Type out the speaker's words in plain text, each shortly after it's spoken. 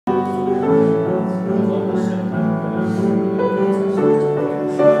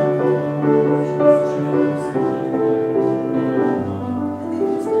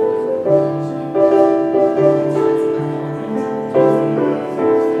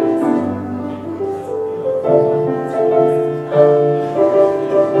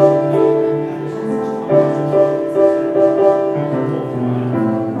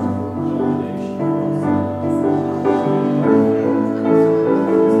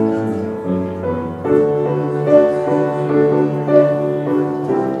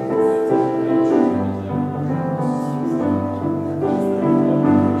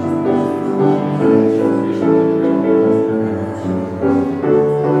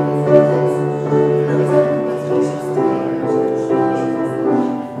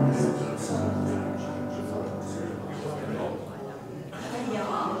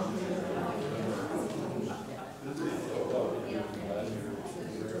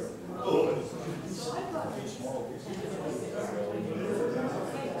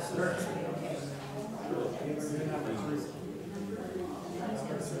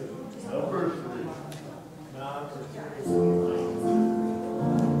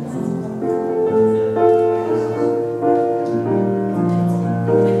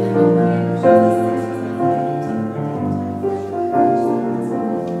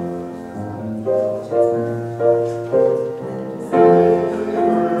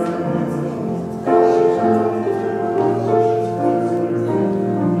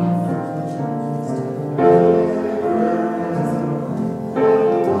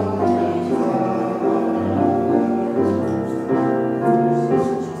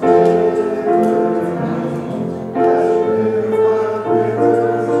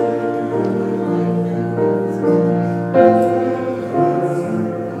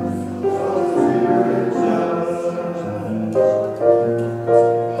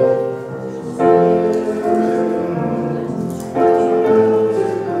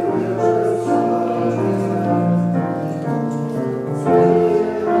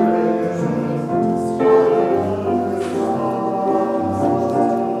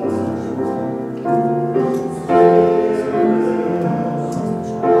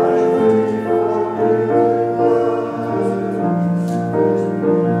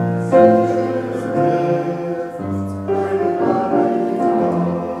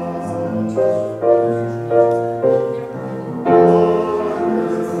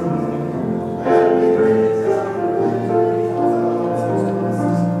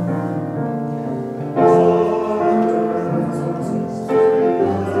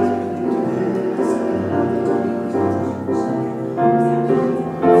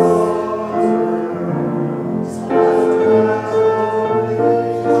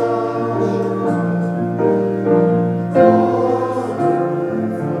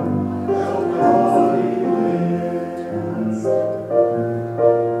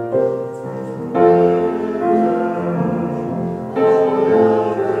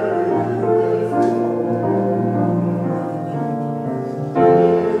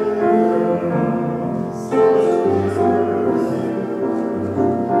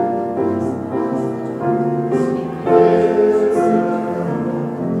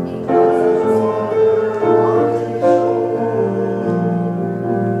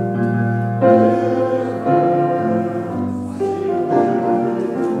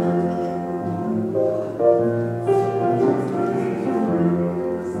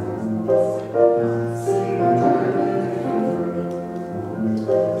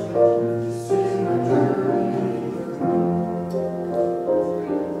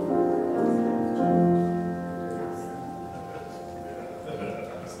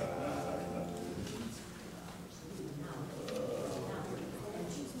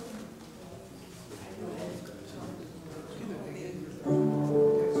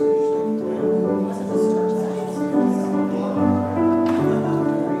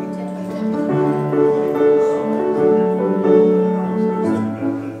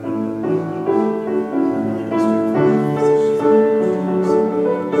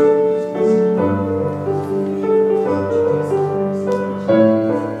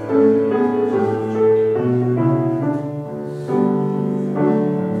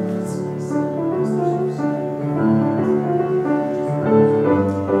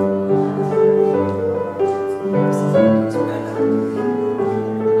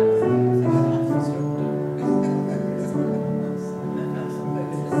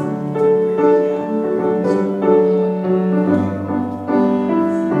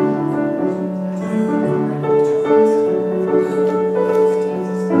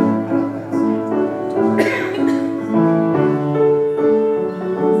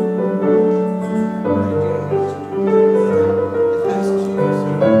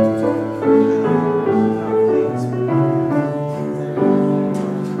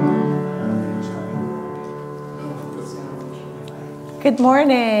Good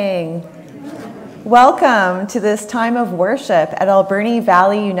morning. Welcome to this time of worship at Alberni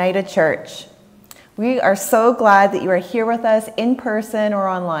Valley United Church. We are so glad that you are here with us in person or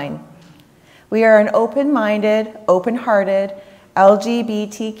online. We are an open-minded, open-hearted,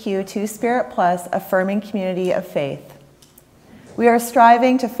 LGBTQ Two-Spirit Plus affirming community of faith. We are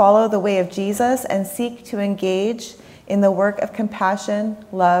striving to follow the way of Jesus and seek to engage in the work of compassion,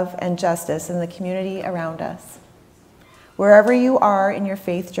 love, and justice in the community around us. Wherever you are in your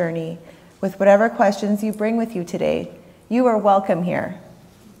faith journey, with whatever questions you bring with you today, you are welcome here.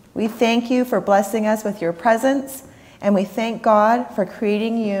 We thank you for blessing us with your presence, and we thank God for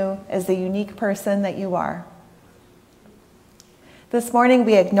creating you as the unique person that you are. This morning,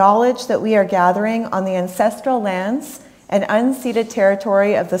 we acknowledge that we are gathering on the ancestral lands and unceded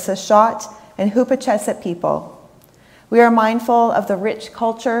territory of the Sashat and Hupacheset people. We are mindful of the rich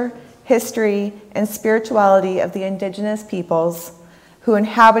culture, history, and spirituality of the indigenous peoples who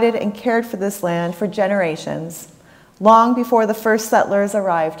inhabited and cared for this land for generations, long before the first settlers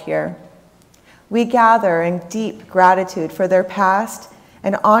arrived here. We gather in deep gratitude for their past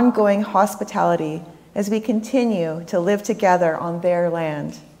and ongoing hospitality as we continue to live together on their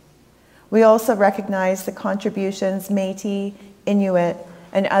land. We also recognize the contributions Métis, Inuit,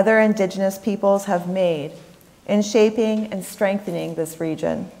 and other indigenous peoples have made in shaping and strengthening this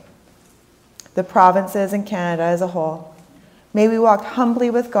region, the provinces in Canada as a whole. May we walk humbly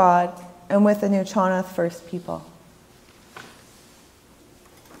with God and with the Nuu-chah-nulth First People.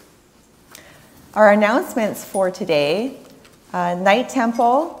 Our announcements for today, Night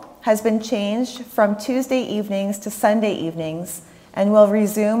Temple has been changed from Tuesday evenings to Sunday evenings and will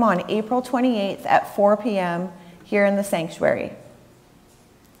resume on April 28th at 4 p.m. here in the sanctuary.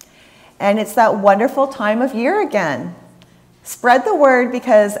 And it's that wonderful time of year again. Spread the word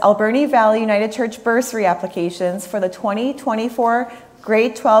because Alberni Valley United Church bursary applications for the 2024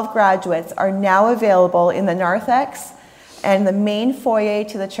 grade 12 graduates are now available in the narthex and the main foyer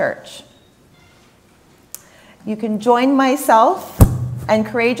to the church. You can join myself and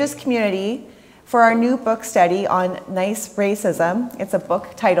Courageous Community for our new book study on Nice Racism. It's a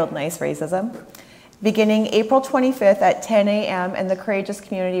book titled Nice Racism, beginning April 25th at 10 a.m. in the Courageous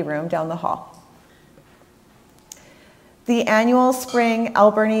Community room down the hall. The annual spring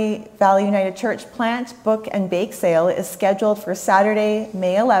Alberni Valley United Church plant, book, and bake sale is scheduled for Saturday,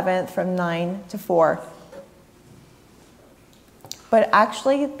 May 11th from 9 to 4. But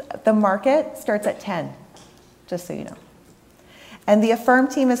actually, the market starts at 10, just so you know. And the Affirm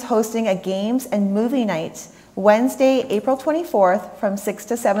team is hosting a games and movie night Wednesday, April 24th from 6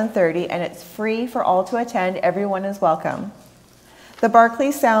 to 7:30, and it's free for all to attend. Everyone is welcome. The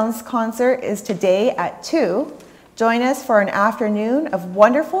Barclay Sounds concert is today at 2. Join us for an afternoon of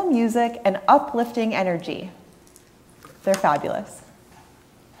wonderful music and uplifting energy. They're fabulous.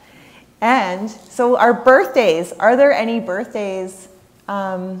 And so our birthdays, are there any birthdays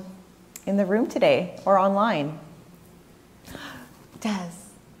in the room today or online? Des.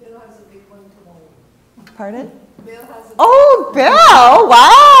 Bill has a big one tomorrow. Pardon? Bill has a Bill!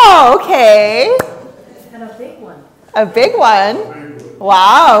 Wow, okay. And a big one. A big one?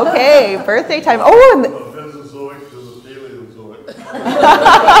 Wow, okay. Birthday time. Oh, and Mesozoic to the Paleozoic.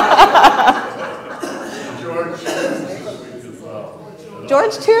 George this week as well. And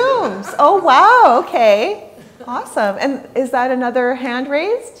George Toombs. Oh, wow. Okay. Awesome. And is that another hand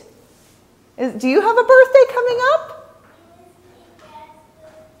raised? Do you have a birthday coming up?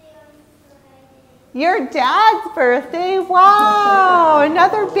 Your dad's birthday. Wow.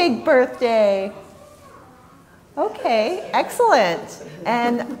 Another big birthday. Okay. Excellent.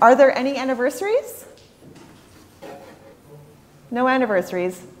 And are there any anniversaries? No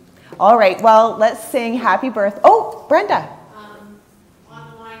anniversaries. All right. Well, let's sing happy birthday. Oh, Brenda.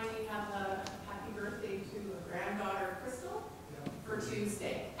 On the line, we have a happy birthday to a granddaughter, Crystal, for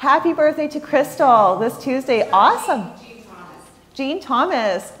Tuesday. Happy birthday to Crystal this Tuesday. Awesome. Jean Thomas. Jean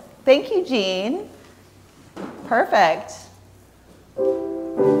Thomas. Thank you, Jean. Perfect.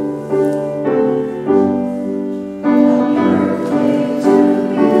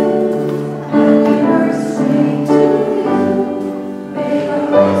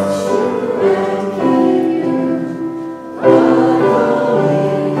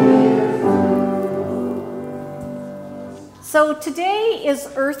 So today is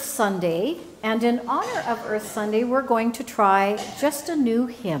Earth Sunday, and in honor of Earth Sunday, we're going to try just a new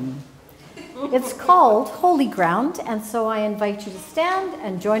hymn. It's called Holy Ground, and so I invite you to stand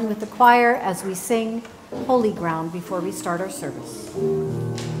and join with the choir as we sing Holy Ground before we start our service.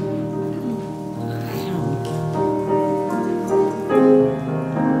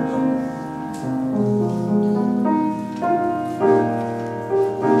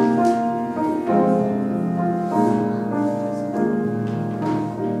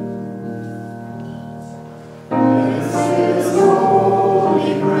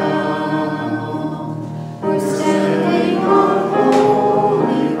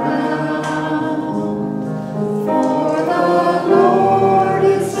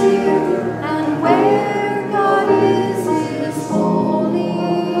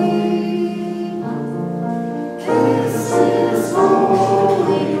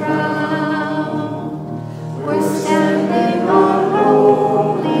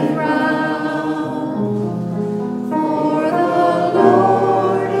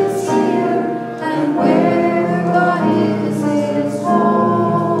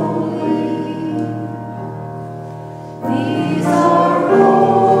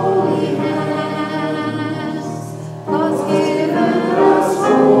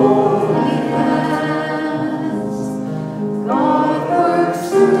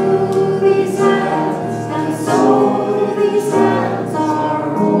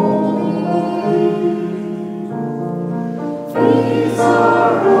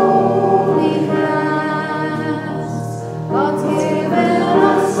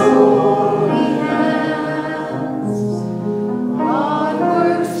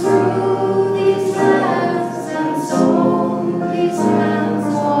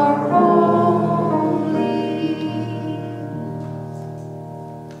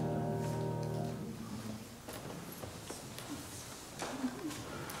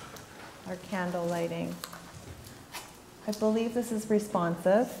 Candle lighting. I believe this is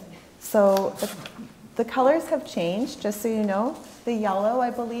responsive. So the colors have changed, just so you know. The yellow, I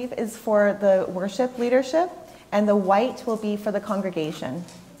believe, is for the worship leadership, and the white will be for the congregation.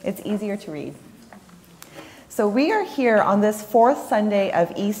 It's easier to read. So we are here on this fourth Sunday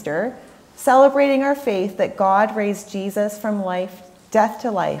of Easter, celebrating our faith that God raised Jesus from death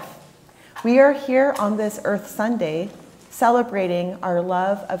to life. We are here on this Earth Sunday, celebrating our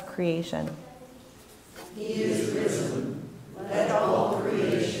love of creation. He is risen. Let all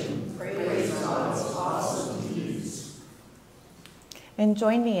creation praise God's awesome deeds. And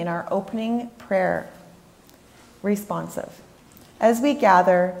join me in our opening prayer, responsive. As we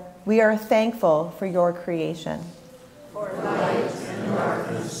gather, we are thankful for your creation. For light and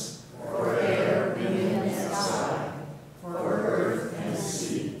darkness, for air, wind, and sky, for earth and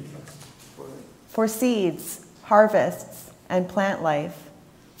sea. For seeds, harvests, and plant life.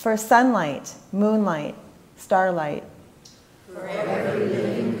 For sunlight, moonlight, starlight. For every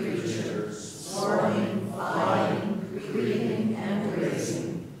living creature, soaring, flying, creeping, and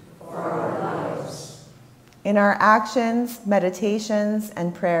grazing, for our lives. In our actions, meditations,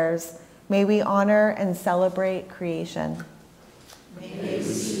 and prayers, may we honor and celebrate creation. May we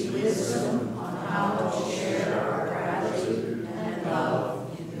seek wisdom on how to share our gratitude and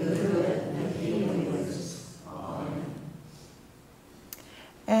love in good and healing ways. Amen.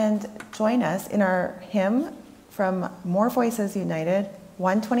 And join us in our hymn from More Voices United,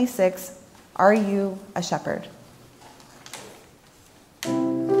 126, Are You a Shepherd?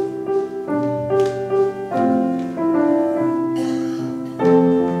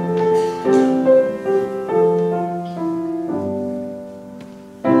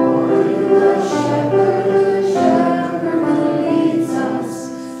 Are you a shepherd who leads us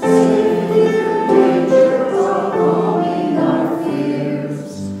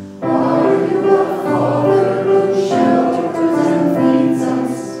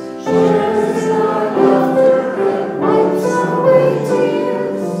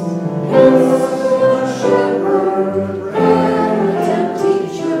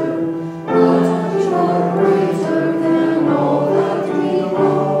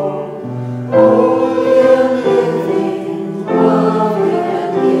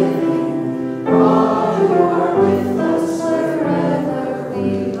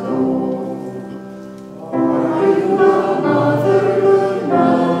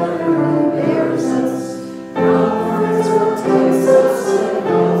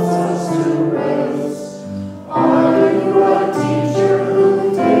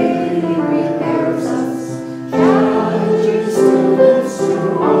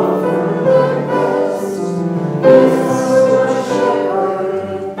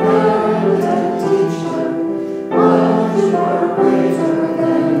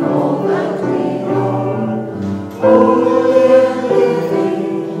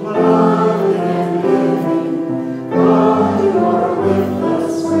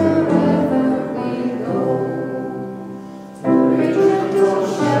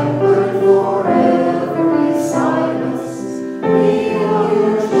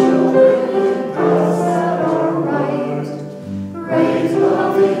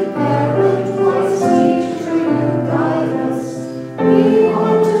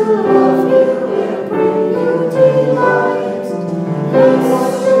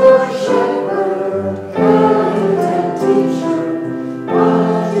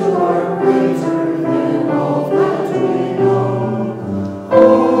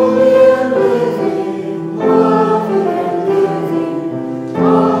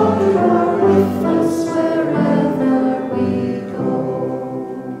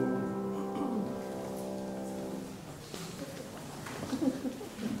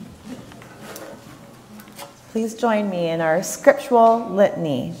Please join me in our scriptural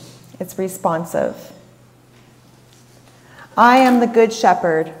litany. It's responsive. I am the good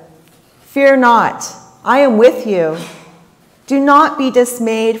shepherd. Fear not, I am with you. Do not be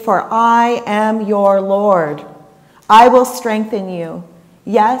dismayed, for I am your Lord. I will strengthen you.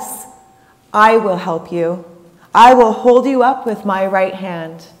 Yes, I will help you. I will hold you up with my right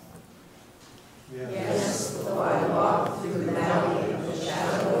hand. Yes, though I walk through the valley of the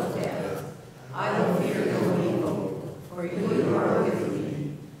shadow of death, I will fear no evil, for you are with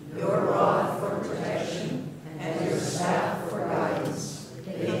me. Your rod for protection and your staff for guidance,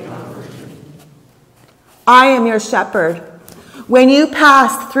 they comfort me. I am your shepherd. When you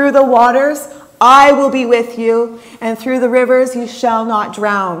pass through the waters, I will be with you, and through the rivers you shall not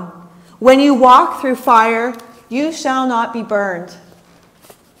drown. When you walk through fire, you shall not be burned.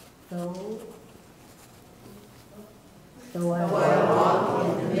 Though I walk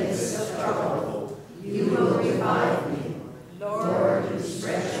in the midst of trouble, you will revive me. Lord, you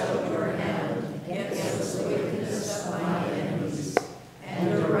stretch out your hand against the wickedness of my enemies,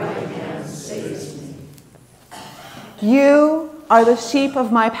 and your right hand saves me. You are the sheep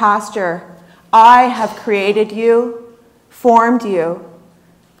of my pasture. I have created you, formed you.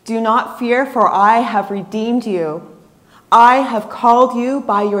 Do not fear, for I have redeemed you. I have called you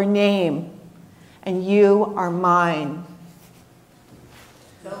by your name, and you are mine.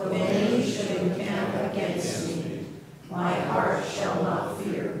 Though many should encamp against me, my heart shall not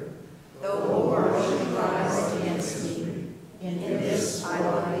fear. Though war should rise against me, in this I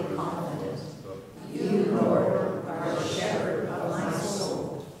will be confident. You, Lord, are the shepherd of my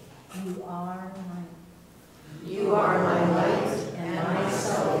soul. You are You are my light and my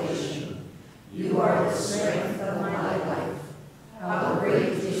salvation. You are the strength of my life. How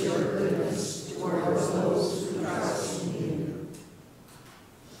great is your goodness towards those who trust in you.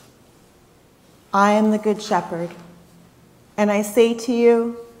 I am the good shepherd, and I say to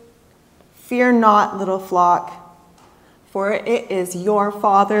you, fear not, little flock, for it is your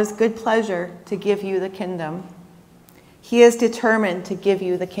Father's good pleasure to give you the kingdom. He is determined to give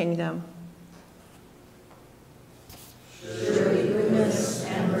you the kingdom. Surely goodness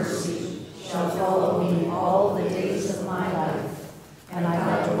and mercy shall follow me all the days of my life, and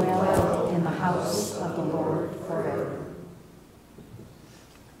I will dwell in the house of the Lord forever.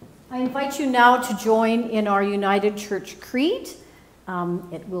 I invite you now to join in our United Church Creed.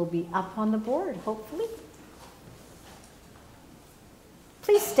 It will be up on the board, hopefully.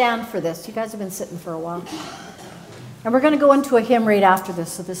 Please stand for this. You guys have been sitting for a while. And we're going to go into a hymn right after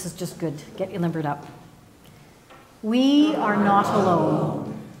this, so this is just good. Get you limbered up. We are not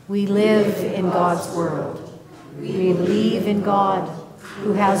alone. We live in God's world. We believe in God,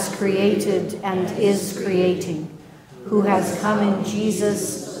 who has created and is creating, who has come in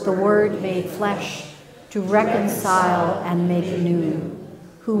Jesus, the Word made flesh, to reconcile and make new,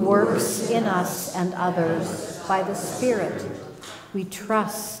 who works in us and others by the Spirit. We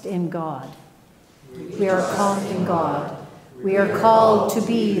trust in God. We are called in God. We are called to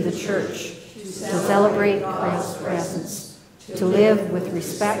be the church, to celebrate Christ's presence, to live with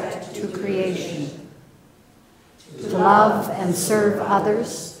respect to creation, to love and serve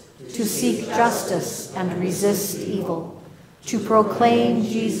others, to seek justice and resist evil, to proclaim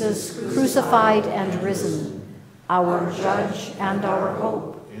Jesus crucified and risen, our judge and our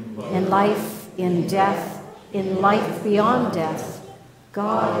hope, in life, in death, in life beyond death.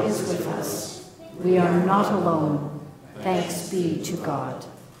 God is with us. We are not alone. Thanks be to God.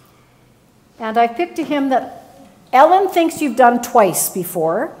 And I picked a hymn that Ellen thinks you've done twice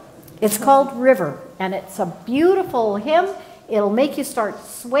before. It's called River, and it's a beautiful hymn. It'll make you start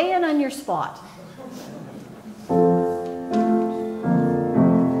swaying on your spot. From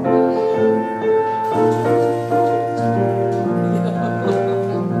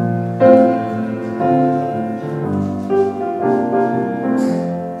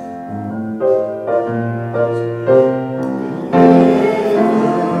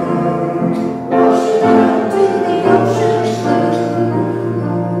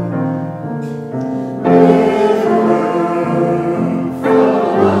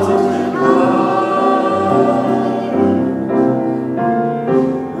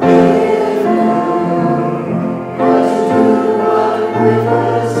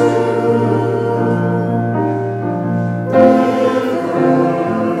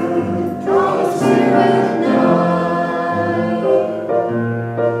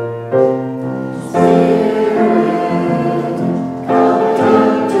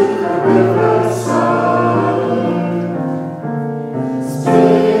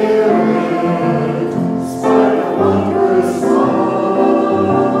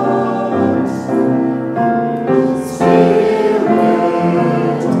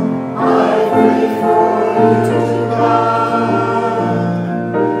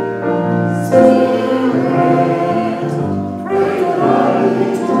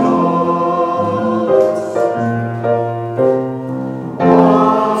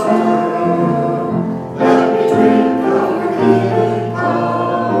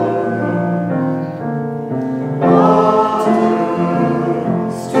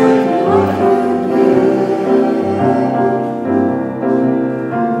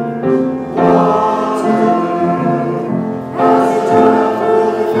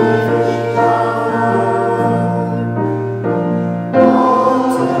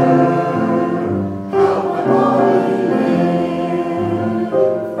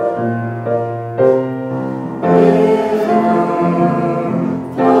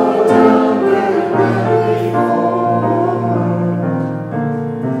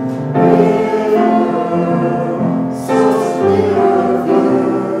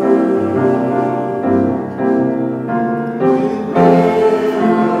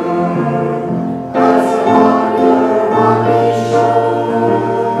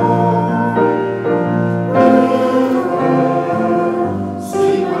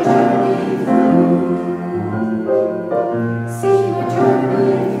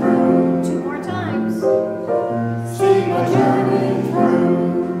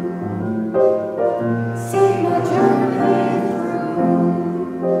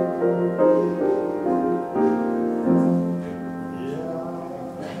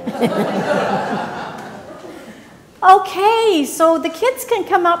Okay, so the kids can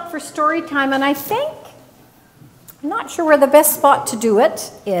come up for story time, and I think, I'm not sure where the best spot to do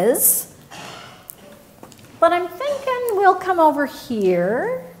it is, but I'm thinking we'll come over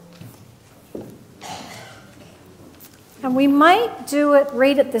here. And we might do it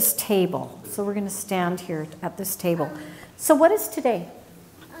right at this table. So we're going to stand here at this table. So what is today,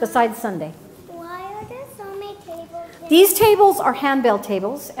 besides Sunday? Why are there so many tables? These tables are handbell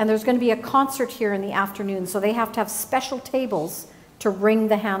tables, and there's going to be a concert here in the afternoon, so they have to have special tables to ring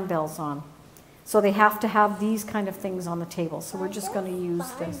the handbells on. So they have to have these kind of things on the table. So we're just going to use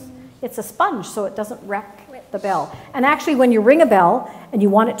this. It's a sponge, so it doesn't wreck the bell. And actually, when you ring a bell and you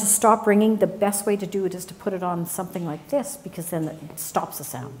want it to stop ringing, the best way to do it is to put it on something like this, because then it stops the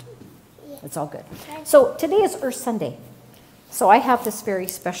sound. It's all good. So today is Earth Sunday. So I have this very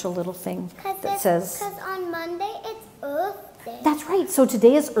special little thing that says... Because on Monday, it's Earth Day. That's right. So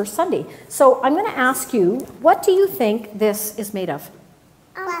today is Earth Sunday. So I'm going to ask you, what do you think this is made of?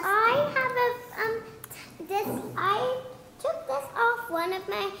 I took this off one of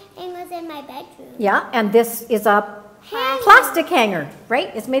my hangers in my bedroom. Yeah, and this is a plastic hanger,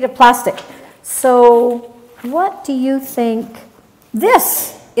 right? It's made of plastic. So what do you think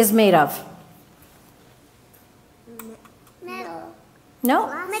this is made of? Metal. No?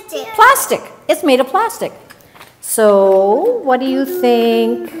 Material. Plastic. It's made of plastic. So what do you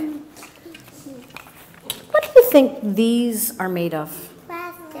think? What do you think these are made of?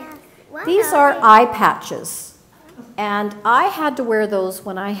 Plastic. These are eye patches. And I had to wear those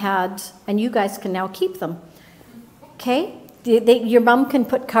when I had, and you guys can now keep them. Okay? Your mom can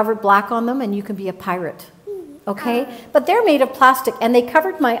put covered black on them and you can be a pirate. Okay? But they're made of plastic, and they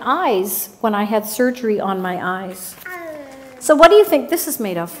covered my eyes when I had surgery on my eyes. So what do you think this is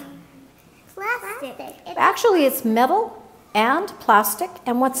made of? Plastic. Actually, it's metal and plastic.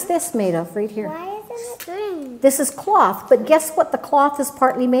 And what's this made of right here? Why isn't it string? This is cloth, but guess what the cloth is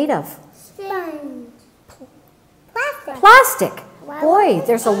partly made of? Sponge. Plastic. Plastic. Boy,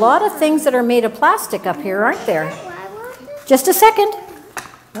 there's a lot of things that are made of plastic up here, aren't there? Why won't it? Just a second.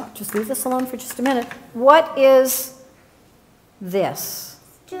 No, just leave this alone for just a minute. What is this?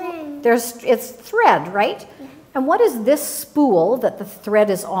 String. It's thread, right? And what is this spool that the thread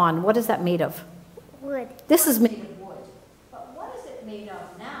is on? What is that made of? Wood. This is made of wood. But what is it made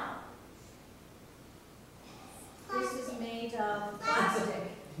of now? This is made of plastic.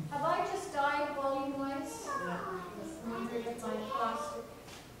 Have I just died volume-wise? Plastic.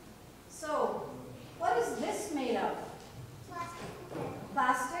 So, what is this made of?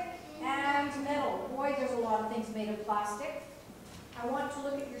 Plastic and metal. Boy, there's a lot of things made of plastic. I want to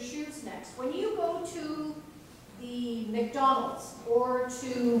look at your shoes next. When you go to the McDonald's or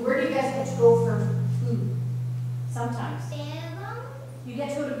to, where do you guys get to go for food? Sometimes. You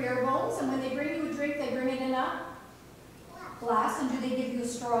get to go to Bare Bones, and when they bring you a drink, they bring it in a glass, and do they give you a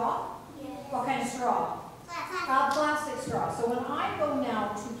straw? What kind of straw? A plastic straw. So when I go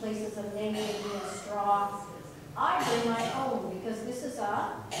now to places and they give me a straw, I bring my own, because this is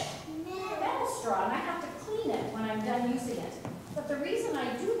a metal straw, and I have to clean it when I'm done using it. But the reason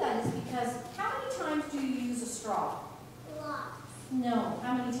I do that is because how many times do you use a straw? No.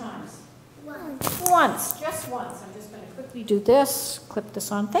 How many times? Once. Just once. I'm just going to quickly do this, clip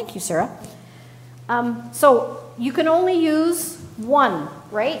this on. Thank you, Sarah. So you can only use one,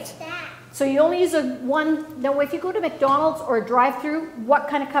 right? So you only use one. Now, if you go to McDonald's or a drive-through, what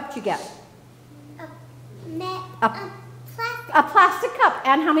kind of cup do you get? A plastic cup.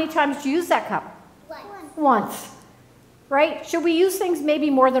 And how many times do you use that cup? Once. Right? Should we use things maybe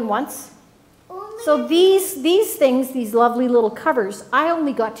more than once? So these things, these lovely little covers, I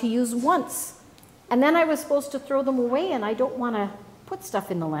only got to use once. And then I was supposed to throw them away, and I don't want to put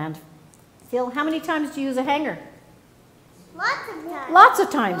stuff in the land. Phil, how many times do you use a hanger? Lots of times. Lots of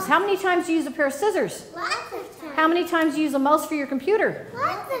times. How many times do you use a pair of scissors? Lots of times. How many times do you use a mouse for your computer?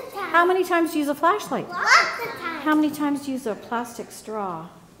 Lots of times. How many times do you use a flashlight? Lots of times. How many times do you use a plastic straw?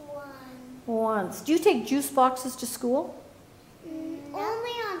 Once. Do you take juice boxes to school? Only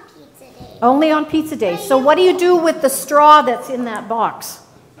on pizza day. Only on pizza day. So what do you do with the straw that's in that box?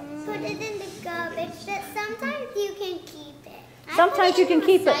 Put it in the garbage, but sometimes you can keep it. Sometimes you can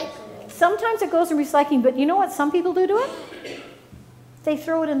keep it. Sometimes it goes in recycling, but you know what some people do to it? They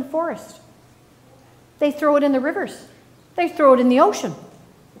throw it in the forest. They throw it in the rivers. They throw it in the ocean.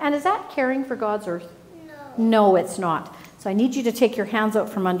 And is that caring for God's earth? No. No, it's not. So I need you to take your hands out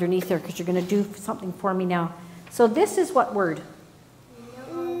from underneath there, because you're going to do something for me now. So this is what word?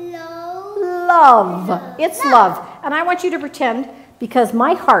 Love. It's love. And I want you to pretend, because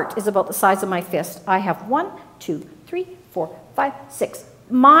my heart is about the size of my fist. I have 1, 2, 3, 4, 5, 6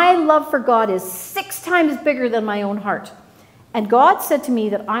 My love for God is 6 times bigger than my own heart. And God said to me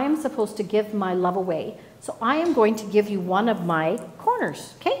that I am supposed to give my love away. So I am going to give you one of my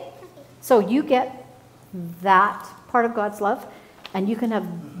corners, okay? So you get that part of God's love, and you can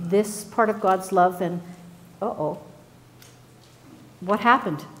have this part of God's love, and uh-oh. What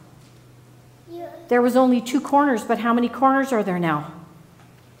happened? There was only 2 corners, but how many corners are there now?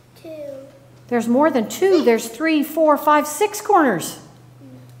 2. There's more than 2. There's 3, 4, 5, 6 corners.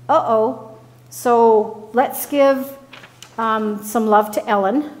 Uh-oh. So let's give some love to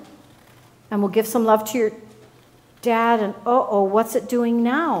Ellen, and we'll give some love to your dad, and uh-oh, what's it doing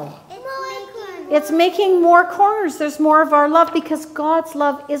now? It's making more corners. There's more of our love, because God's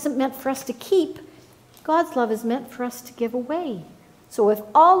love isn't meant for us to keep. God's love is meant for us to give away. So if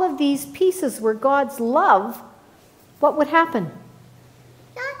all of these pieces were God's love, what would happen?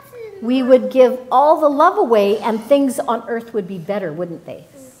 We would give all the love away, and things on earth would be better, wouldn't they?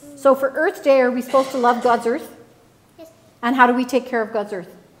 So for Earth Day, are we supposed to love God's earth? Yes. And how do we take care of God's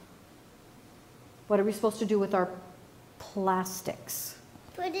earth? What are we supposed to do with our plastics?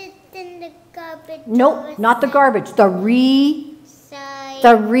 Put it in the garbage. Nope, not the garbage. The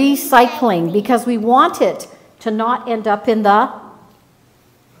recycling, because we want it to not end up in the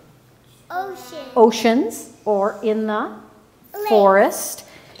oceans or in the forest.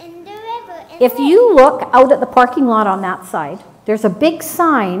 In the river. If you look out at the parking lot on that side, there's a big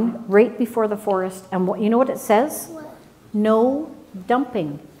sign right before the forest, and you know what it says? What? No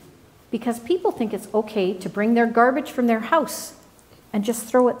dumping. Because people think it's okay to bring their garbage from their house and just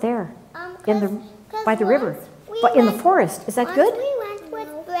throw it there by the river. But in the forest, is that good? We went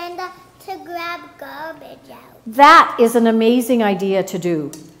with Brenda to grab garbage out. That is an amazing idea to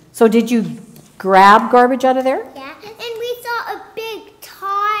do. So did you grab garbage out of there? Yeah, and we saw a big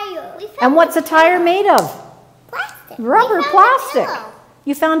tire. And what's a tire made of? Plastic. Rubber, plastic.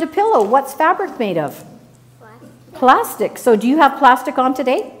 You found a pillow. What's fabric made of? Plastic. So do you have plastic on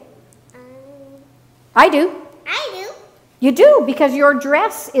today? I do. I do. You do, because your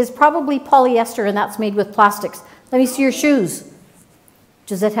dress is probably polyester, and that's made with plastics. Let me see your shoes.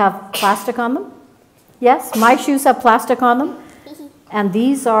 Does it have plastic on them? Yes, my shoes have plastic on them. And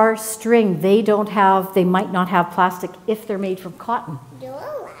these are string. They might not have plastic if they're made from cotton.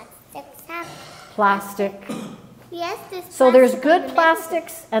 Plastics have Plastic. Yes, So there's good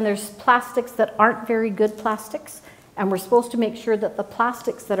plastics, and there's plastics that aren't very good plastics. And we're supposed to make sure that the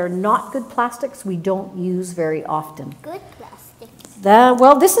plastics that are not good plastics, we don't use very often. Good plastics.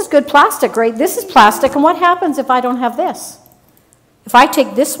 Well, this is good plastic, right? This is plastic, and what happens if I don't have this? If I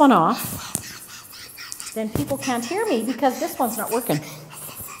take this one off, then people can't hear me because this one's not working.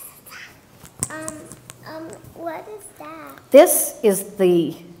 What is that? This is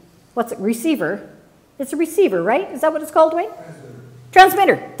the, receiver. It's a receiver, right? Is that what it's called, Dwayne?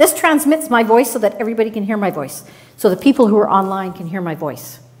 Transmitter. This transmits my voice so that everybody can hear my voice. So the people who are online can hear my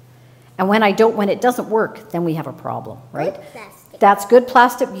voice. And when it doesn't work, then we have a problem, right? Good plastic. That's good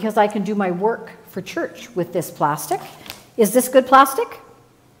plastic because I can do my work for church with this plastic. Is this good plastic?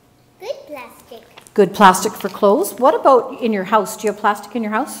 Good plastic. Good plastic for clothes. What about in your house? Do you have plastic in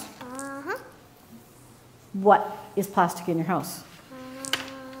your house? Uh-huh. What is plastic in your house?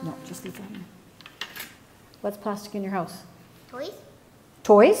 No, just leave that in. What's plastic in your house? Toys?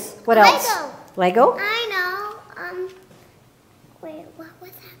 Toys? What Lego. else? Lego? I know. Wait, what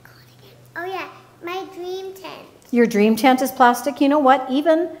was that called again? Oh yeah, my dream tent. Your dream tent is plastic. You know what?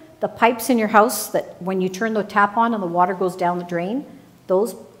 Even the pipes in your house that when you turn the tap on and the water goes down the drain,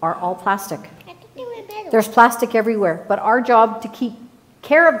 those are all plastic. I think they were better. There's plastic everywhere. But our job to keep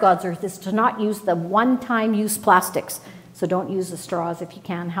care of God's earth is to not use the one-time use plastics. So don't use the straws if you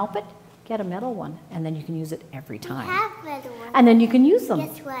can help it. Get a metal one, and then you can use it every time. We have metal ones. And then you can use them.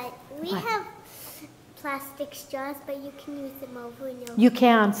 Guess what? We have plastic straws, but you can use them over and over. You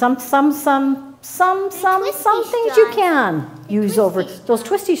can. Some things you can use over. Those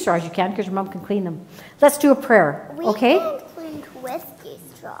twisty straws you can because your mom can clean them. Let's do a prayer, okay? We can't clean twisty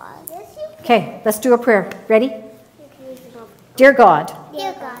straws. Yes, you can. Okay, let's do a prayer. Ready? You can use them over. Dear God,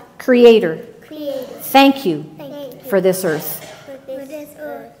 Dear God, Creator, Creator, thank you thank you for this earth. for this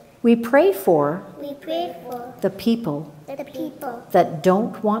earth. We pray for We pray for the people the people that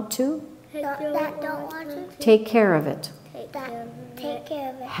don't want to that don't want to take care of it. take care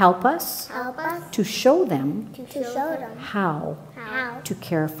of it. Help us Help us to show them to show them how how to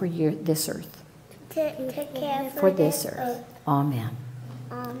care for this earth. to care For this earth. Amen.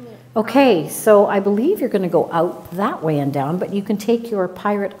 Amen. Okay, so I believe you're going to go out that way and down, but you can take your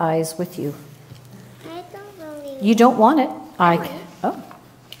pirate eyes with you. I don't really. You don't want it? Oh.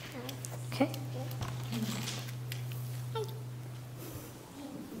 Okay.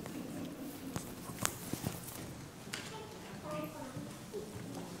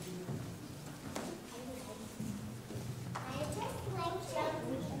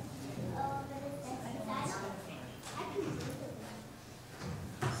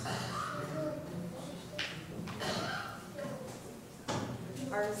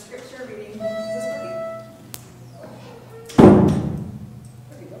 our scripture reading. Is this working?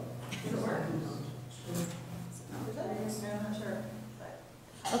 There we go. Does it work? Is it? I'm not sure.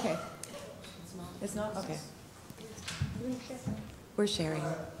 But... Okay. It's not? Okay. We're sharing.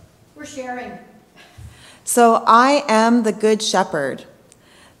 We're sharing. So I am the good shepherd.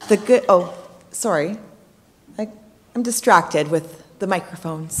 Sorry. I'm distracted with the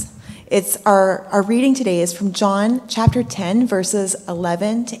microphones. It's our reading today is from John chapter 10, verses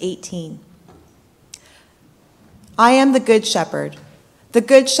 11 to 18. I am the good shepherd. The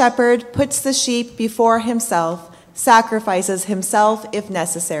good shepherd puts the sheep before himself, sacrifices himself if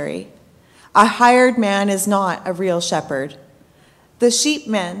necessary. A hired man is not a real shepherd. The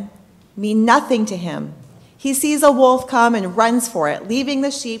sheepmen mean nothing to him. He sees a wolf come and runs for it, leaving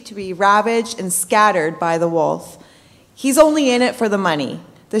the sheep to be ravaged and scattered by the wolf. He's only in it for the money.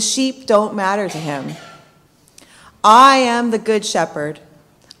 The sheep don't matter to him. I am the good shepherd.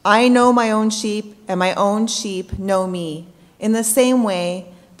 I know my own sheep, and my own sheep know me. In the same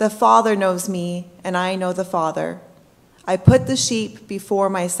way, the Father knows me, and I know the Father. I put the sheep before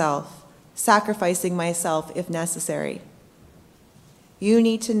myself, sacrificing myself if necessary. You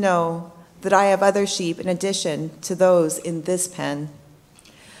need to know that I have other sheep in addition to those in this pen.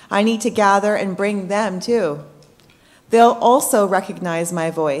 I need to gather and bring them too. They'll also recognize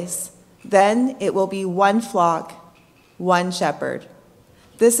my voice. Then it will be one flock, one shepherd.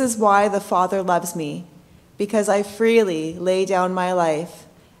 This is why the Father loves me, because I freely lay down my life,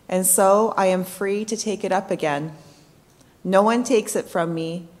 and so I am free to take it up again. No one takes it from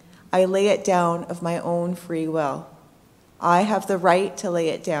me. I lay it down of my own free will. I have the right to lay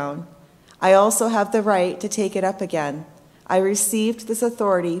it down. I also have the right to take it up again. I received this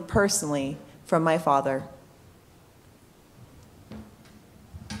authority personally from my Father.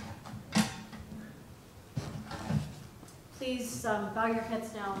 Please bow your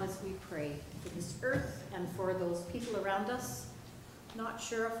heads now as we pray for this earth and for those people around us. Not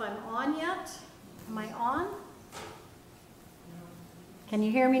sure if I'm on yet. Am I on? Can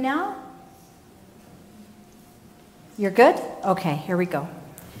you hear me now? You're good? Okay, here we go.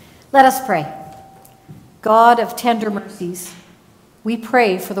 Let us pray. God of tender mercies, we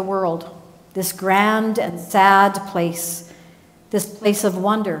pray for the world, this grand and sad place, this place of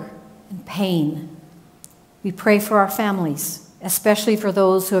wonder and pain. We pray for our families, especially for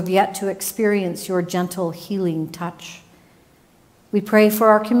those who have yet to experience your gentle healing touch. We pray for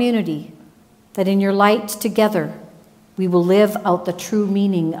our community, that in your light together, we will live out the true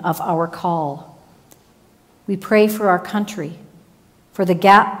meaning of our call. We pray for our country, for the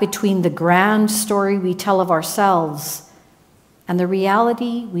gap between the grand story we tell of ourselves and the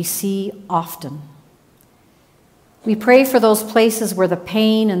reality we see often. We pray for those places where the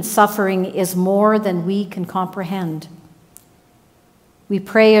pain and suffering is more than we can comprehend. We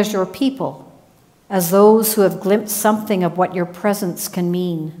pray as your people, as those who have glimpsed something of what your presence can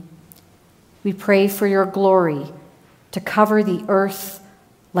mean. We pray for your glory to cover the earth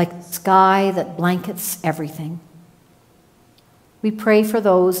like the sky that blankets everything. We pray for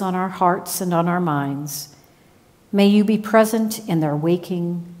those on our hearts and on our minds. May you be present in their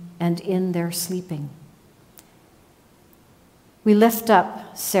waking and in their sleeping. We lift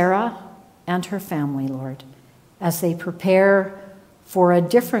up Sarah and her family, Lord, as they prepare for a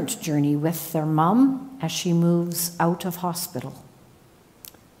different journey with their mom as she moves out of hospital.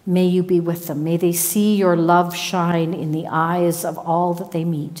 May you be with them. May they see your love shine in the eyes of all that they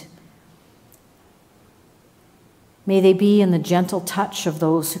meet. May they be in the gentle touch of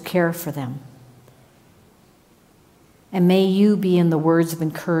those who care for them. And may you be in the words of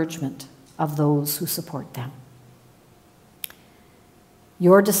encouragement of those who support them.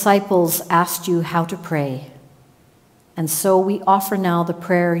 Your disciples asked you how to pray, and so we offer now the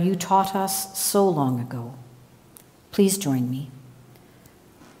prayer you taught us so long ago. Please join me.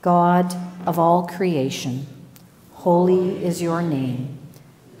 God of all creation, holy is your name.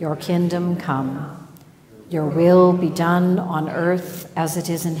 Your kingdom come. Your will be done on earth as it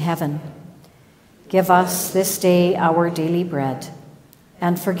is in heaven. Give us this day our daily bread,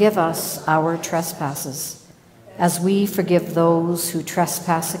 and forgive us our trespasses, as we forgive those who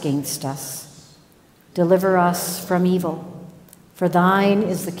trespass against us. Deliver us from evil, for thine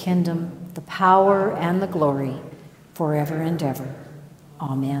is the kingdom, the power, and the glory, forever and ever.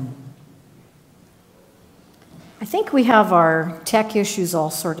 Amen. I think we have our tech issues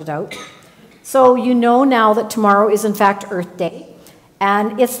all sorted out. So you know now that tomorrow is in fact Earth Day.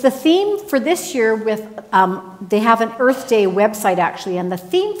 And it's the theme for this year with, they have an Earth Day website actually, and the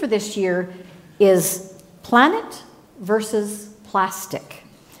theme for this year is planet versus plastic.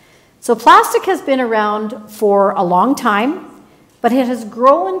 So plastic has been around for a long time. but it has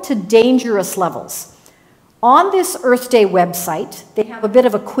grown to dangerous levels. On this Earth Day website, they have a bit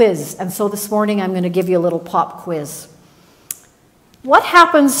of a quiz, and so this morning I'm going to give you a little pop quiz. What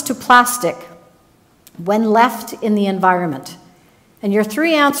happens to plastic when left in the environment? And your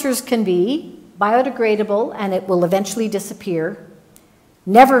three answers can be biodegradable and it will eventually disappear,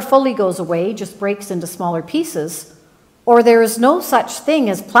 never fully goes away, just breaks into smaller pieces, or there is no such thing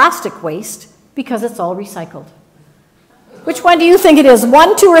as plastic waste because it's all recycled. Which one do you think it is?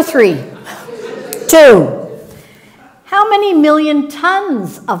 1, 2, or 3? 2. How many million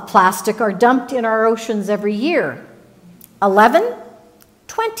tons of plastic are dumped in our oceans every year? 11,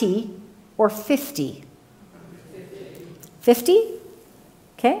 20, or 50? 50?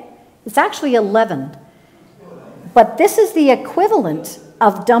 Okay, it's actually 11. But this is the equivalent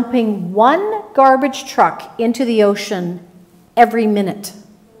of dumping 1 garbage truck into the ocean every minute.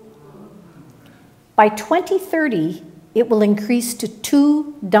 By 2030, it will increase to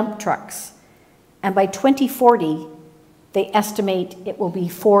 2 dump trucks. And by 2040, they estimate it will be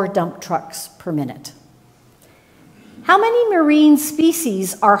 4 dump trucks per minute. How many marine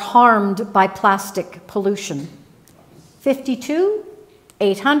species are harmed by plastic pollution? 52,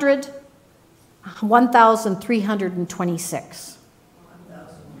 800, 1,326.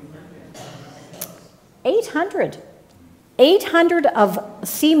 800. 800 of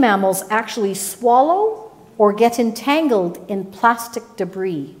sea mammals actually swallow or get entangled in plastic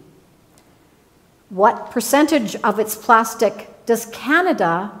debris. What percentage of its plastic does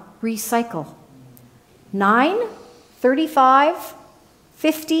Canada recycle? 9, 35,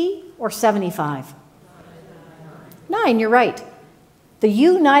 50, or 75? 9, you're right. The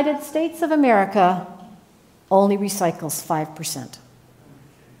United States of America only recycles 5%.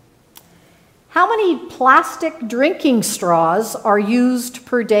 How many plastic drinking straws are used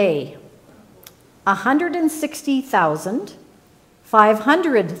per day? 160,000,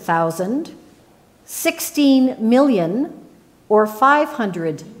 500,000, 16 million, or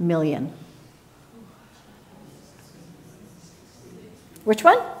 500 million? Which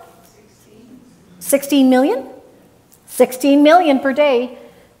one? 16 million? 16 million per day.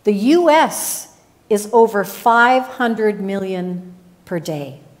 The US is over 500 million per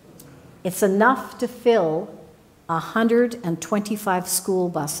day. It's enough to fill 125 school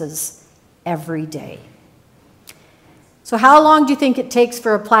buses every day. So how long do you think it takes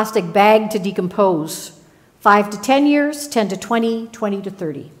for a plastic bag to decompose? 5 to 10 years, 10 to 20, 20 to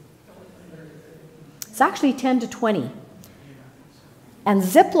 30. It's actually 10 to 20. And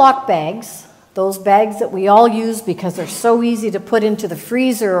Ziploc bags, those bags that we all use because they're so easy to put into the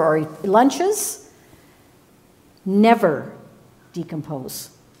freezer or lunches, never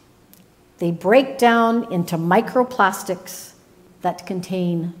decompose. They break down into microplastics that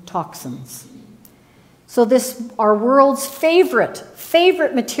contain toxins. So this, our world's favorite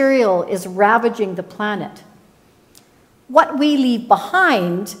material is ravaging the planet. What we leave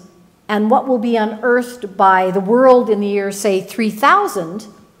behind and what will be unearthed by the world in the year, say, 3000,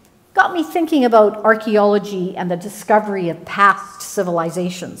 got me thinking about archaeology and the discovery of past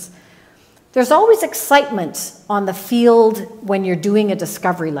civilizations. There's always excitement on the field when you're doing a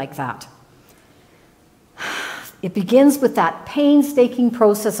discovery like that. It begins with that painstaking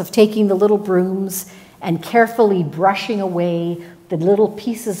process of taking the little brooms and carefully brushing away the little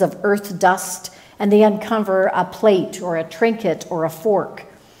pieces of earth dust, and they uncover a plate or a trinket or a fork.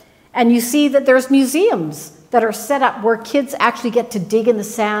 And you see that there's museums that are set up where kids actually get to dig in the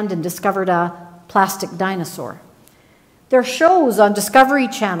sand and discover a plastic dinosaur. There are shows on Discovery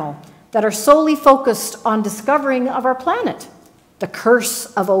Channel that are solely focused on discovering of our planet. The Curse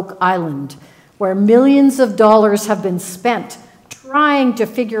of Oak Island, where millions of dollars have been spent trying to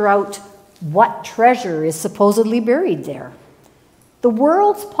figure out what treasure is supposedly buried there. The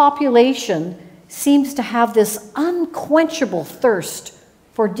world's population seems to have this unquenchable thirst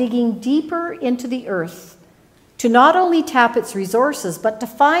for digging deeper into the earth to not only tap its resources, but to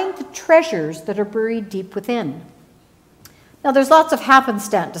find the treasures that are buried deep within. Now, there's lots of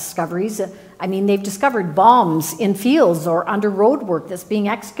happenstance discoveries. I mean, they've discovered bombs in fields or under road work that's being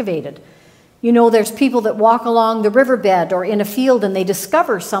excavated. You know, there's people that walk along the riverbed or in a field and they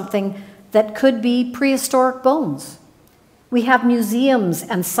discover something that could be prehistoric bones. We have museums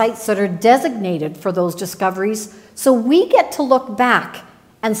and sites that are designated for those discoveries, so we get to look back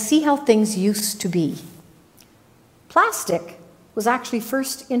and see how things used to be. Plastic was actually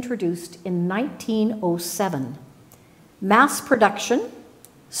first introduced in 1907. Mass production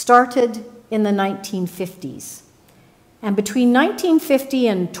started in the 1950s. And between 1950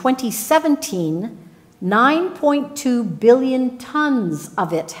 and 2017, 9.2 billion tons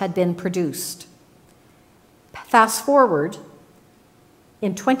of it had been produced. Fast forward,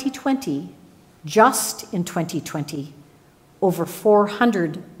 In 2020, just in 2020, over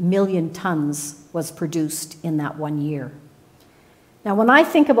 400 million tons was produced in that 1 year. Now, when I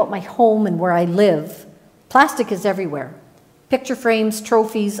think about my home and where I live, plastic is everywhere. Picture frames,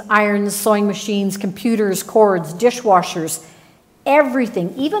 trophies, irons, sewing machines, computers, cords, dishwashers,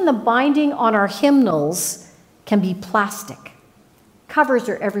 everything, even the binding on our hymnals can be plastic. Covers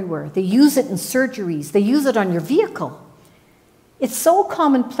are everywhere. They use it in surgeries. They use it on your vehicle. It's so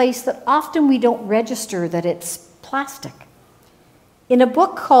commonplace that often we don't register that it's plastic. In a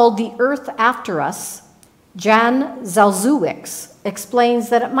book called The Earth After Us, Jan Zalzuwicz explains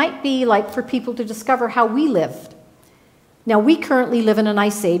that it might be like for people to discover how we lived. Now, we currently live in an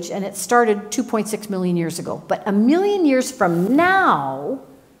ice age, and it started 2.6 million years ago. But a million years from now,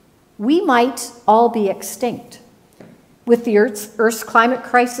 we might all be extinct. With the Earth's climate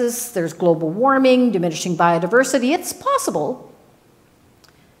crisis, there's global warming, diminishing biodiversity. It's possible.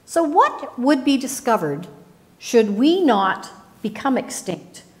 So what would be discovered should we not become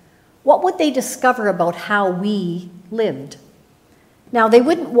extinct? What would they discover about how we lived? Now, they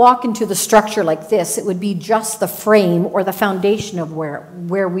wouldn't walk into the structure like this. It would be just the frame or the foundation of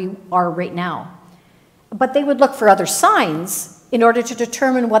where we are right now. But they would look for other signs in order to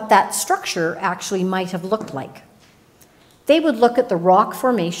determine what that structure actually might have looked like. They would look at the rock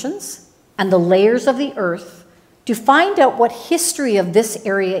formations and the layers of the earth to find out what history of this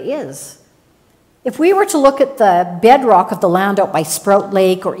area is. If we were to look at the bedrock of the land out by Sprout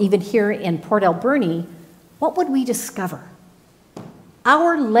Lake or even here in Port Alberni, what would we discover?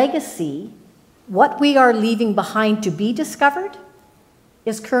 Our legacy, what we are leaving behind to be discovered,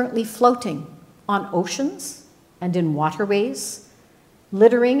 is currently floating on oceans and in waterways,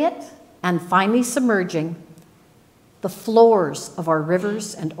 littering it and finally submerging the floors of our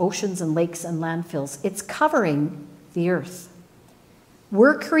rivers and oceans and lakes and landfills. It's covering the earth.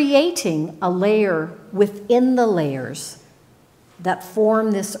 We're creating a layer within the layers that form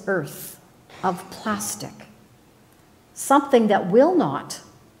this earth of plastic. Something that will not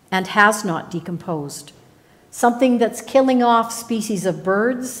and has not decomposed. Something that's killing off species of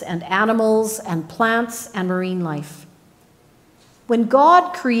birds and animals and plants and marine life. When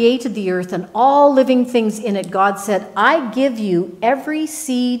God created the earth and all living things in it, God said, I give you every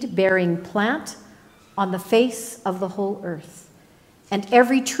seed-bearing plant on the face of the whole earth, and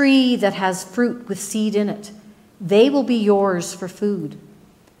every tree that has fruit with seed in it. They will be yours for food.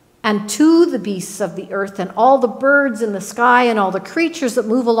 And to the beasts of the earth and all the birds in the sky and all the creatures that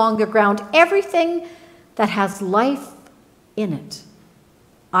move along the ground, everything that has life in it,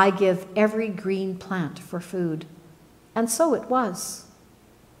 I give every green plant for food. And so it was.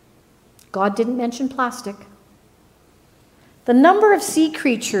 God didn't mention plastic. The number of sea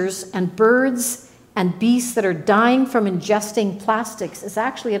creatures and birds and beasts that are dying from ingesting plastics is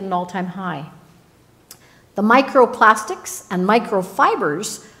actually at an all-time high. The microplastics and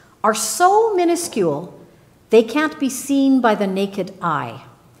microfibers are so minuscule, they can't be seen by the naked eye.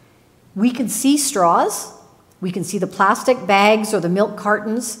 We can see straws, we can see the plastic bags or the milk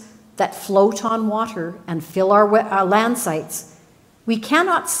cartons that float on water and fill our land sites. We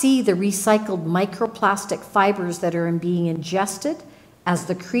cannot see the recycled microplastic fibers that are being ingested as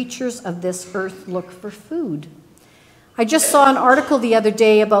the creatures of this earth look for food. I just saw an article the other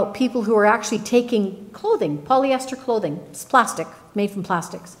day about people who are actually taking clothing, polyester clothing, it's plastic, made from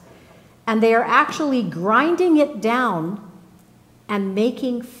plastics, and they are actually grinding it down and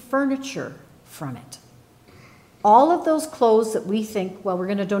making furniture from it. All of those clothes that we think, well, we're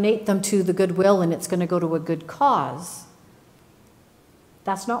going to donate them to the Goodwill and it's going to go to a good cause,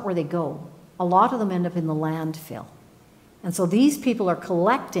 that's not where they go. A lot of them end up in the landfill. And so these people are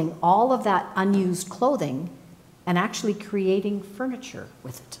collecting all of that unused clothing and actually creating furniture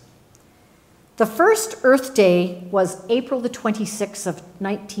with it. The first Earth Day was April the 26th of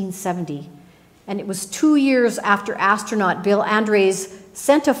 1970, and it was 2 years after astronaut Bill Andrews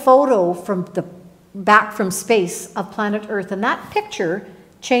sent a photo back from space of planet Earth, and that picture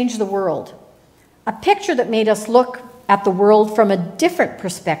changed the world. A picture that made us look at the world from a different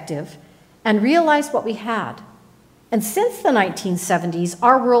perspective and realize what we had. And since the 1970s,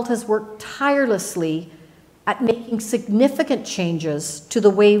 our world has worked tirelessly at making significant changes to the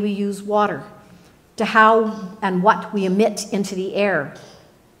way we use water, to how and what we emit into the air,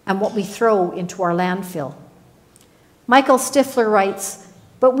 and what we throw into our landfill. Michael Stifler writes,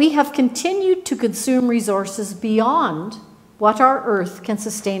 but we have continued to consume resources beyond what our Earth can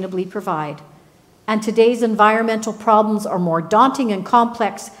sustainably provide. And today's environmental problems are more daunting and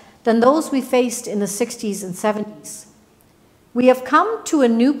complex than those we faced in the 60s and 70s. We have come to a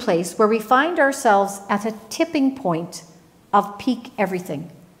new place where we find ourselves at a tipping point of peak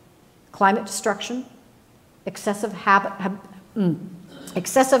everything: climate destruction, excessive habitat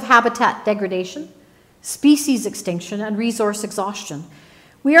degradation, species extinction, and resource exhaustion.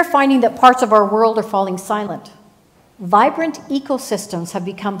 We are finding that parts of our world are falling silent. Vibrant ecosystems have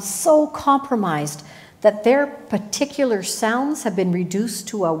become so compromised that their particular sounds have been reduced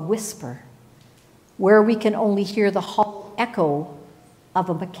to a whisper, where we can only hear the hollow echo of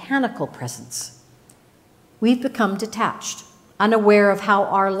a mechanical presence. We've become detached, unaware of how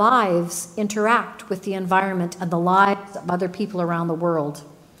our lives interact with the environment and the lives of other people around the world.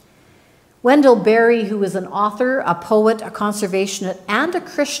 Wendell Berry, who is an author, a poet, a conservationist, and a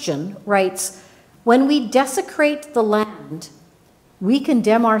Christian, writes, "When we desecrate the land, we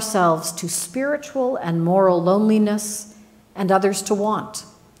condemn ourselves to spiritual and moral loneliness and others to want.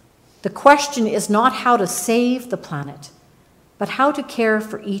 The question is not how to save the planet, but how to care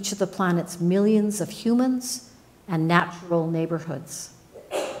for each of the planet's millions of humans and natural neighborhoods."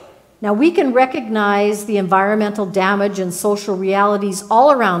 Now, we can recognize the environmental damage and social realities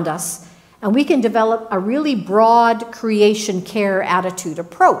all around us, and we can develop a really broad creation care attitude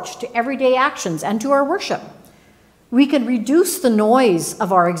approach to everyday actions and to our worship. We can reduce the noise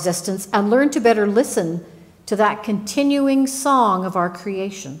of our existence and learn to better listen to that continuing song of our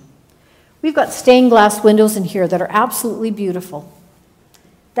creation. We've got stained glass windows in here that are absolutely beautiful.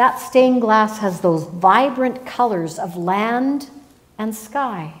 That stained glass has those vibrant colors of land and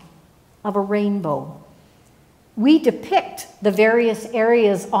sky, of a rainbow. We depict the various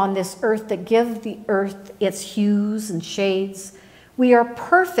areas on this earth that give the earth its hues and shades. We are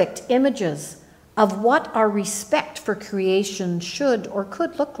perfect images of what our respect for creation should or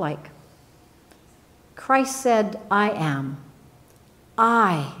could look like. Christ said, I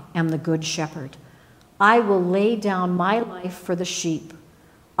am the good shepherd. I will lay down my life for the sheep.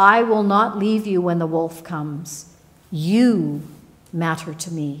 I will not leave you when the wolf comes. You matter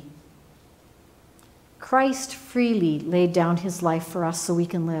to me. Christ freely laid down his life for us so we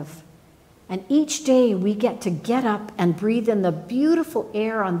can live. And each day we get up and breathe in the beautiful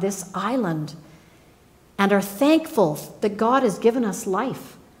air on this island and are thankful that God has given us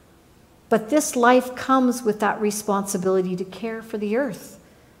life. But this life comes with that responsibility to care for the earth,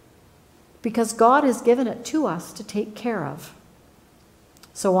 because God has given it to us to take care of.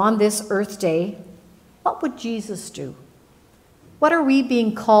 So on this Earth Day, what would Jesus do? What are we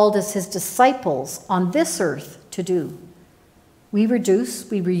being called as his disciples on this earth to do? We reduce,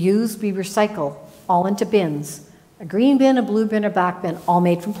 we reuse, we recycle, all into bins. A green bin, a blue bin, a black bin, all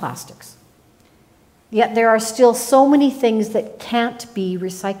made from plastics. Yet there are still so many things that can't be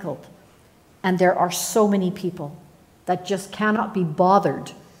recycled. And there are so many people that just cannot be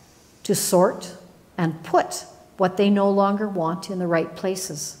bothered to sort and put what they no longer want in the right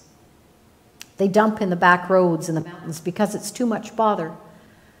places. They dump in the back roads in the mountains because it's too much bother.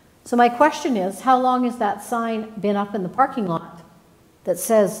 So my question is, how long has that sign been up in the parking lot that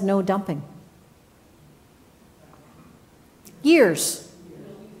says no dumping? Years.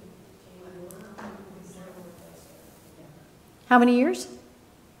 How many years?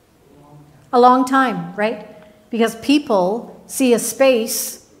 A long time, right? Because people see a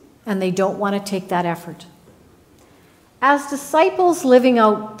space and they don't want to take that effort. As disciples living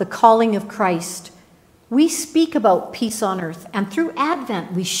out the calling of Christ, we speak about peace on earth, and through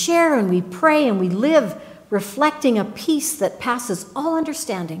Advent we share and we pray and we live reflecting a peace that passes all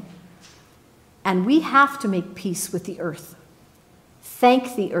understanding. And we have to make peace with the earth.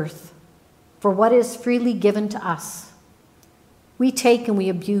 Thank the earth for what is freely given to us. We take and we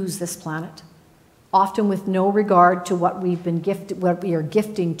abuse this planet, often with no regard to what we are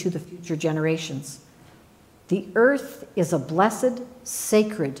gifting to the future generations. The earth is a blessed,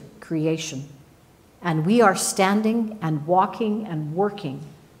 sacred creation, and we are standing and walking and working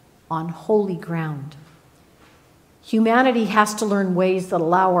on holy ground. Humanity has to learn ways that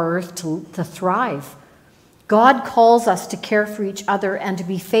allow our earth to thrive. God calls us to care for each other and to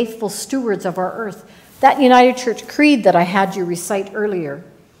be faithful stewards of our earth. That United Church Creed that I had you recite earlier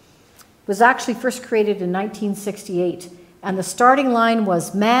was actually first created in 1968, and the starting line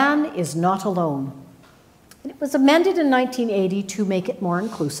was, "Man is not alone." And it was amended in 1980 to make it more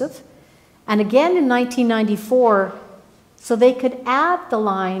inclusive, and again in 1994 so they could add the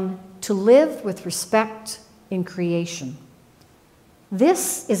line, "to live with respect in creation."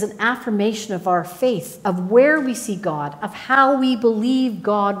 This is an affirmation of our faith, of where we see God, of how we believe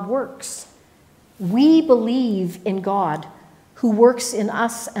God works. We believe in God who works in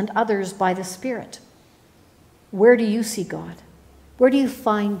us and others by the Spirit. Where do you see God? Where do you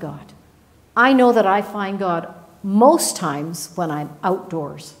find God? I know that I find God most times when I'm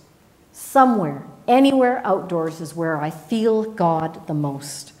outdoors, Somewhere, anywhere outdoors is where I feel God the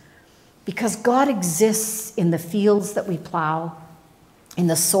most. Because God exists in the fields that we plow, in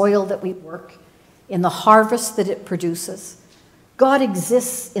the soil that we work, in the harvest that it produces. God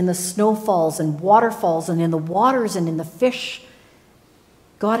exists in the snowfalls and waterfalls and in the waters and in the fish.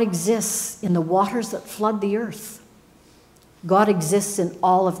 God exists in the waters that flood the earth. God exists in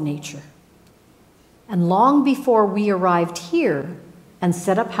all of nature. And long before we arrived here and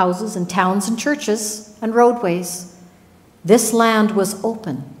set up houses and towns and churches and roadways, this land was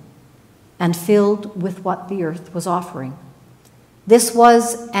open and filled with what the earth was offering. This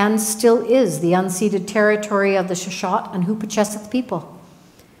was and still is the unceded territory of the Shuswap and Hupachesath people,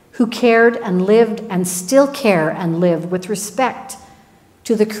 who cared and lived and still care and live with respect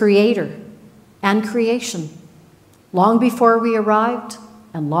to the Creator and creation, long before we arrived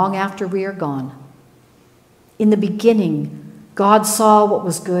and long after we are gone. In the beginning, God saw what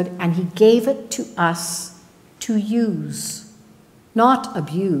was good, and he gave it to us to use, not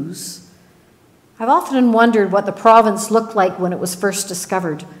abuse. I've often wondered what the province looked like when it was first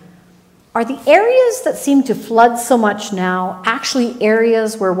discovered. Are the areas that seem to flood so much now actually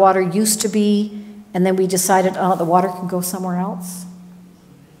areas where water used to be, and then we decided, oh, the water can go somewhere else?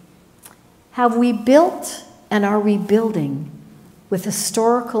 Have we built and are we building with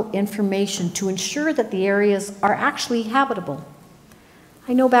historical information to ensure that the areas are actually habitable?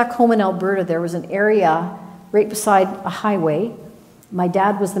 I know back home in Alberta, there was an area right beside a highway. My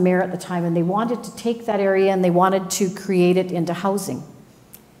dad was the mayor at the time, and they wanted to take that area and they wanted to create it into housing.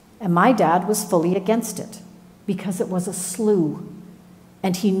 And my dad was fully against it because it was a slough.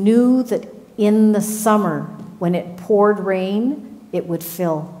 And he knew that in the summer, when it poured rain, it would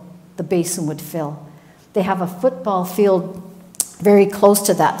fill. The basin would fill. They have a football field very close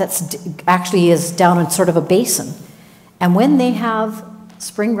to that actually is down in sort of a basin. And when they have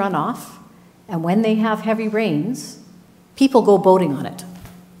spring runoff and when they have heavy rains, people go boating on it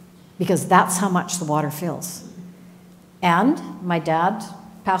because that's how much the water fills. And my dad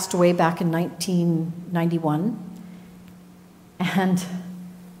passed away back in 1991, and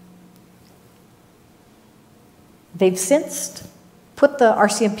they've since put the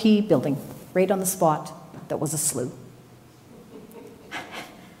RCMP building right on the spot that was a slough.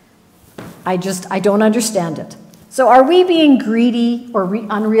 I don't understand it. So are we being greedy or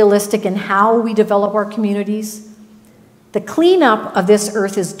unrealistic in how we develop our communities? The cleanup of this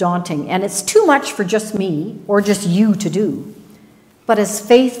earth is daunting, and it's too much for just me or just you to do. But as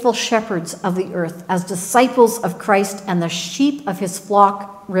faithful shepherds of the earth, as disciples of Christ and the sheep of his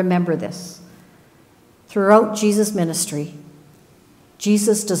flock, remember this. Throughout Jesus' ministry,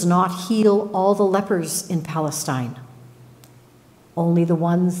 Jesus does not heal all the lepers in Palestine, only the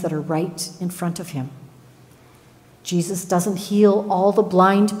ones that are right in front of him. Jesus doesn't heal all the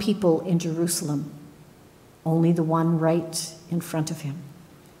blind people in Jerusalem, only the one right in front of him.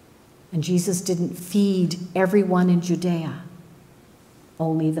 And Jesus didn't feed everyone in Judea,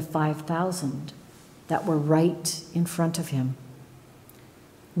 only the 5,000 that were right in front of him.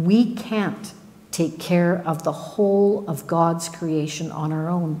 We can't take care of the whole of God's creation on our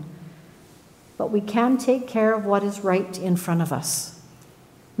own, but we can take care of what is right in front of us.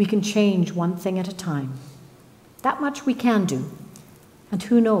 We can change one thing at a time. That much we can do. And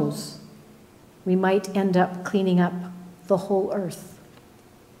who knows? We might end up cleaning up the whole earth,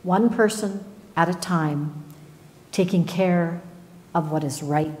 one person at a time, taking care of what is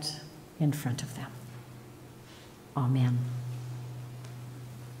right in front of them. Amen.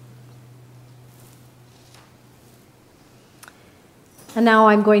 And now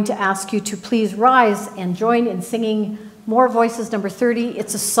I'm going to ask you to please rise and join in singing More Voices number 30.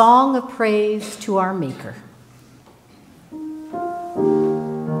 It's a song of praise to our Maker.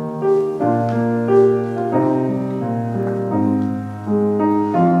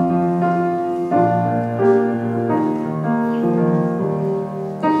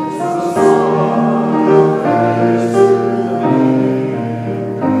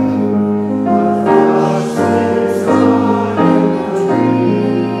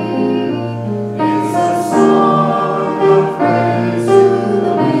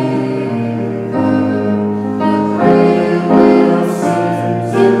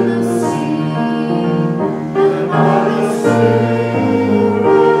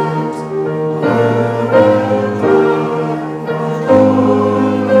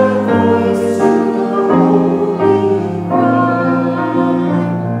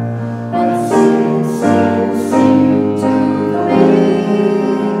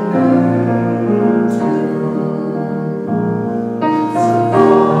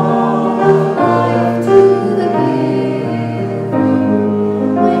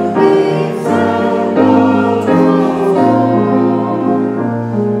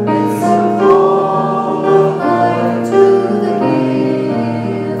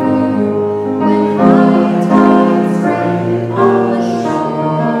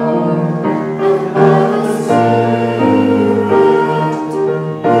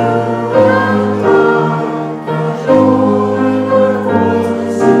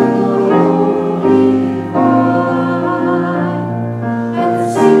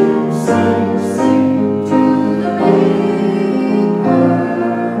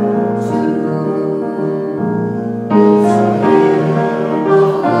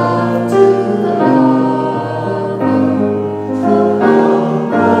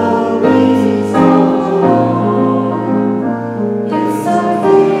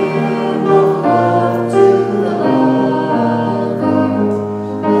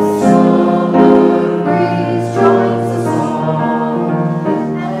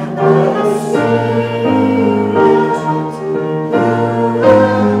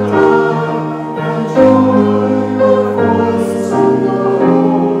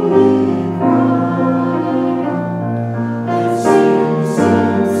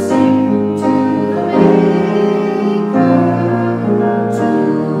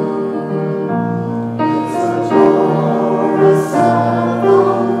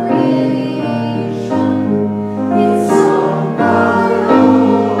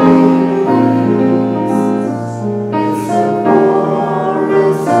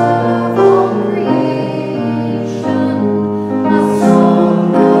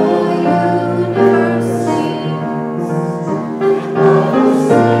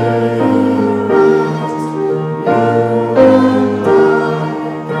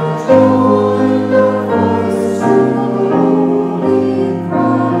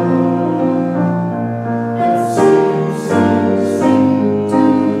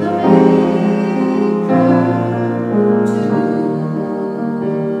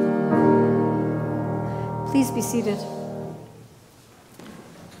 seated.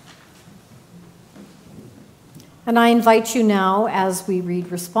 And I invite you now, as we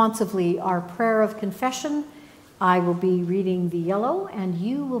read responsively our prayer of confession, I will be reading the yellow and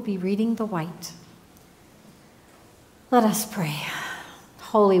you will be reading the white. Let us pray.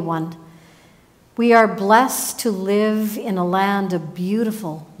 Holy One, we are blessed to live in a land of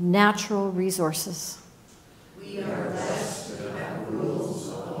beautiful natural resources. We are blessed to have rules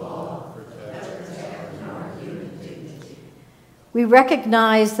of law that protect our human dignity. We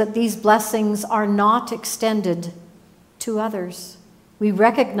recognize that these blessings are not extended to others. We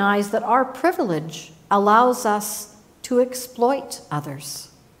recognize that our privilege allows us to exploit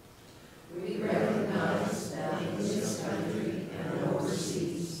others. We recognize that in this country and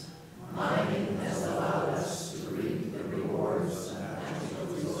overseas, mining has allowed us to reap the rewards of natural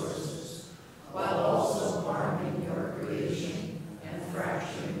resources, while also harming your creation and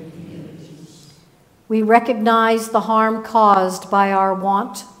fracturing communities. We recognize the harm caused by our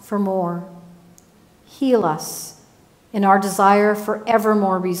want for more. Heal us in our desire for ever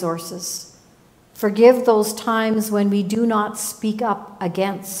more resources. Forgive those times when we do not speak up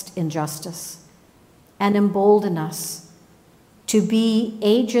against injustice, and embolden us to be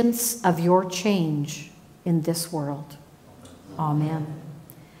agents of your change in this world. Amen.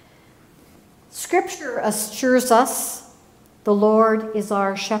 Scripture assures us the Lord is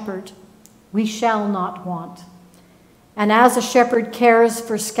our shepherd. We shall not want. And as a shepherd cares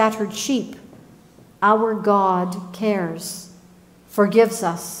for scattered sheep, our God cares, forgives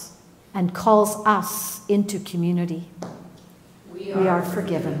us, and calls us into community. We are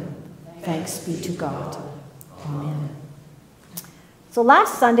forgiven. Thanks be to God. Amen. So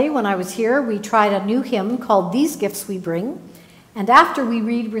last Sunday when I was here, we tried a new hymn called These Gifts We Bring. And after we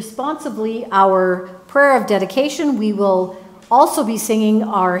read responsively our prayer of dedication, we will also be singing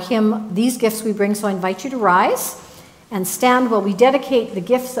our hymn, These Gifts We Bring. So I invite you to rise and stand while we dedicate the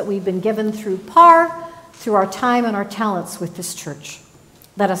gifts that we've been given through PAR, through our time and our talents with this church.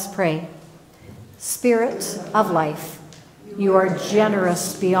 Let us pray. Spirit of life, you are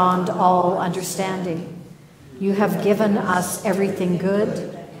generous beyond all understanding. You have given us everything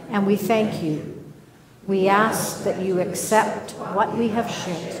good, and we thank you. We ask that you accept what we have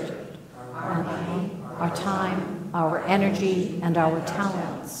shared, our time, our energy, and our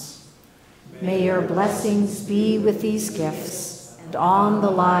talents. May your blessings be with these gifts and on the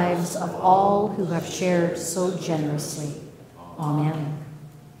lives of all who have shared so generously. Amen.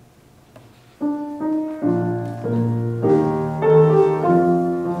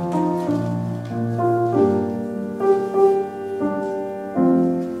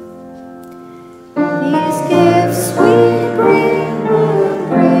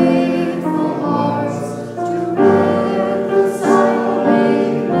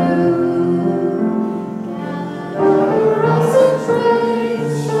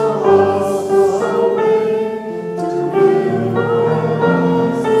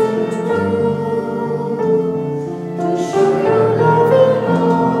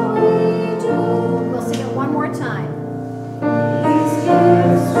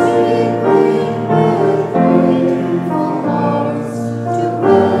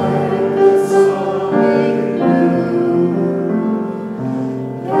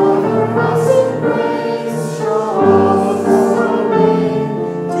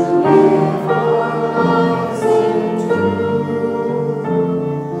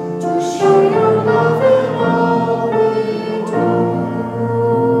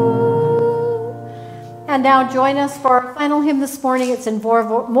 And now join us for our final hymn this morning. It's in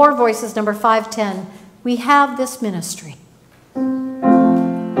More Voices, number 510. We have this ministry.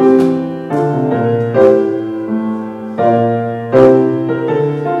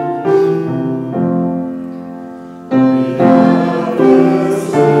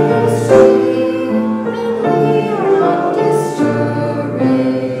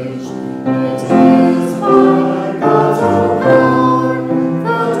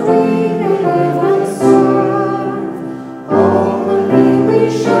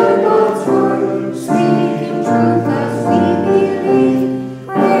 As we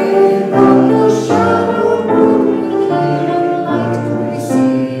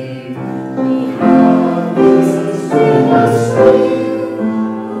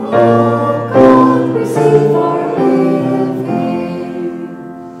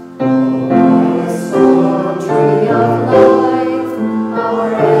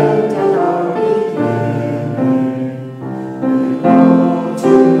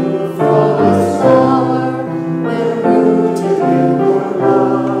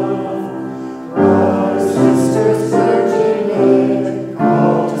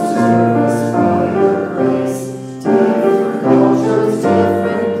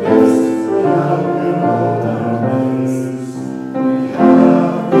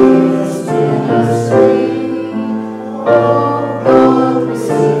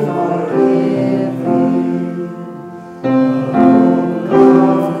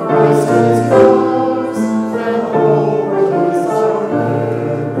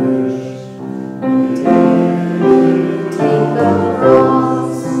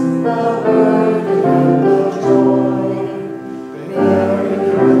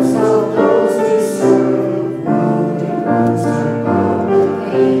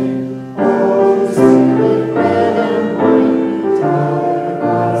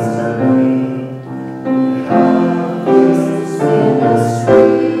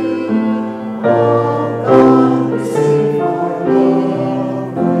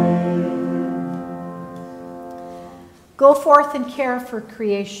Go forth and care for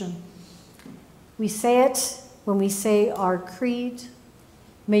creation. We say it when we say our creed.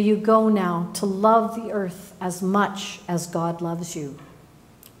 May you go now to love the earth as much as God loves you.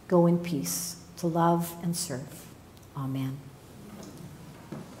 Go in peace to love and serve. Amen.